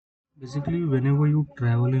Basically, whenever you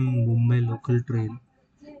travel in Mumbai local train,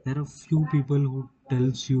 there are few people who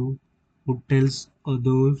tells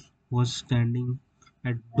others who are standing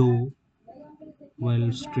at door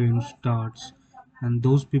while train starts, and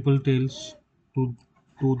those people tells to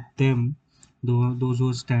them, those who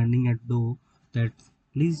are standing at door, that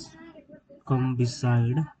please come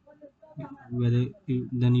beside,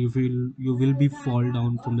 then you will be fall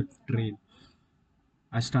down from the train.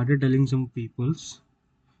 I started telling some peoples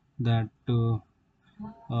that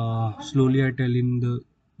slowly I tell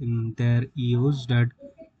in their ears that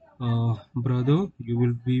brother, you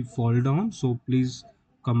will be fall down, so please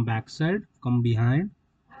come backside, come behind,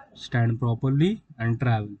 stand properly and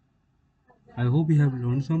travel. I hope you have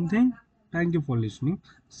learned something. Thank you for listening.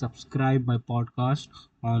 Subscribe my podcast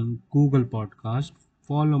on Google Podcast.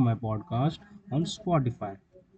 Follow my podcast on Spotify.